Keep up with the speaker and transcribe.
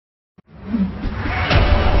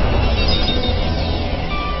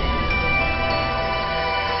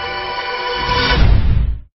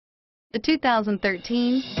The 2013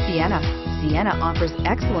 Sienna. Sienna offers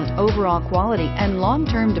excellent overall quality and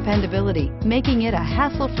long-term dependability, making it a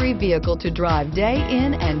hassle-free vehicle to drive day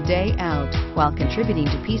in and day out, while contributing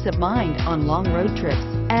to peace of mind on long road trips.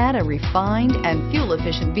 Add a refined and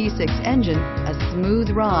fuel-efficient V6 engine, a smooth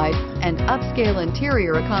ride, and upscale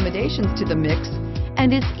interior accommodations to the mix,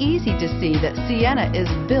 and it's easy to see that Sienna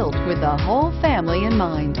is built with the whole family in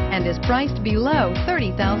mind and is priced below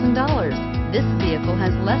 $30,000. This vehicle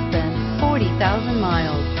has less than 40,000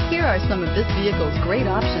 miles. Here are some of this vehicle's great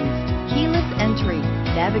options: keyless entry,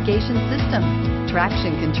 navigation system,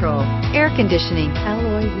 traction control, air conditioning,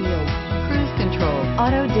 alloy wheels, cruise control,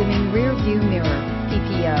 auto-dimming rear view mirror,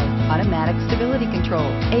 PPO, automatic stability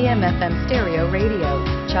control, AM/FM stereo radio,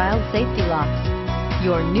 child safety locks.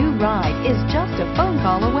 Your new ride is just a phone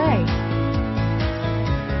call away.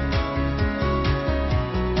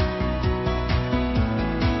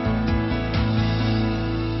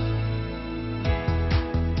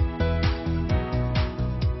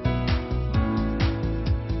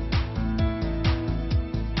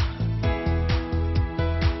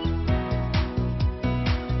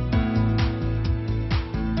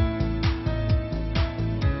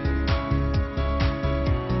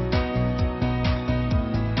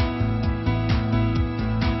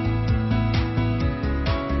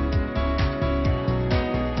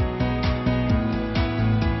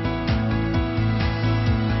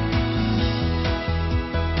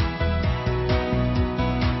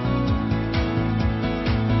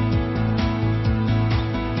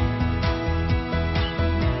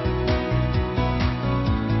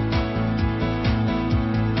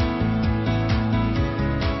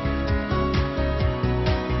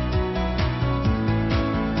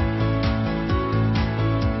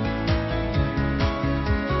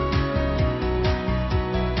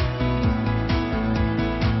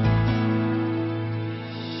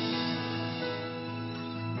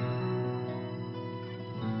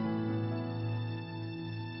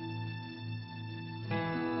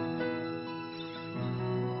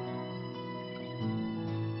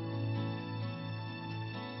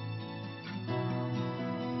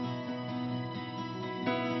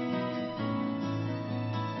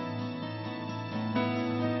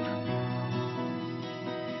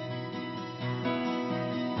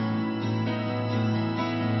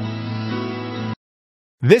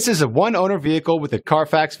 This is a one-owner vehicle with a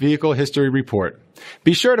Carfax Vehicle History Report.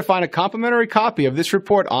 Be sure to find a complimentary copy of this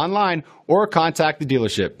report online or contact the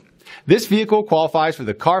dealership. This vehicle qualifies for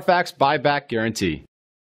the Carfax Buyback Guarantee.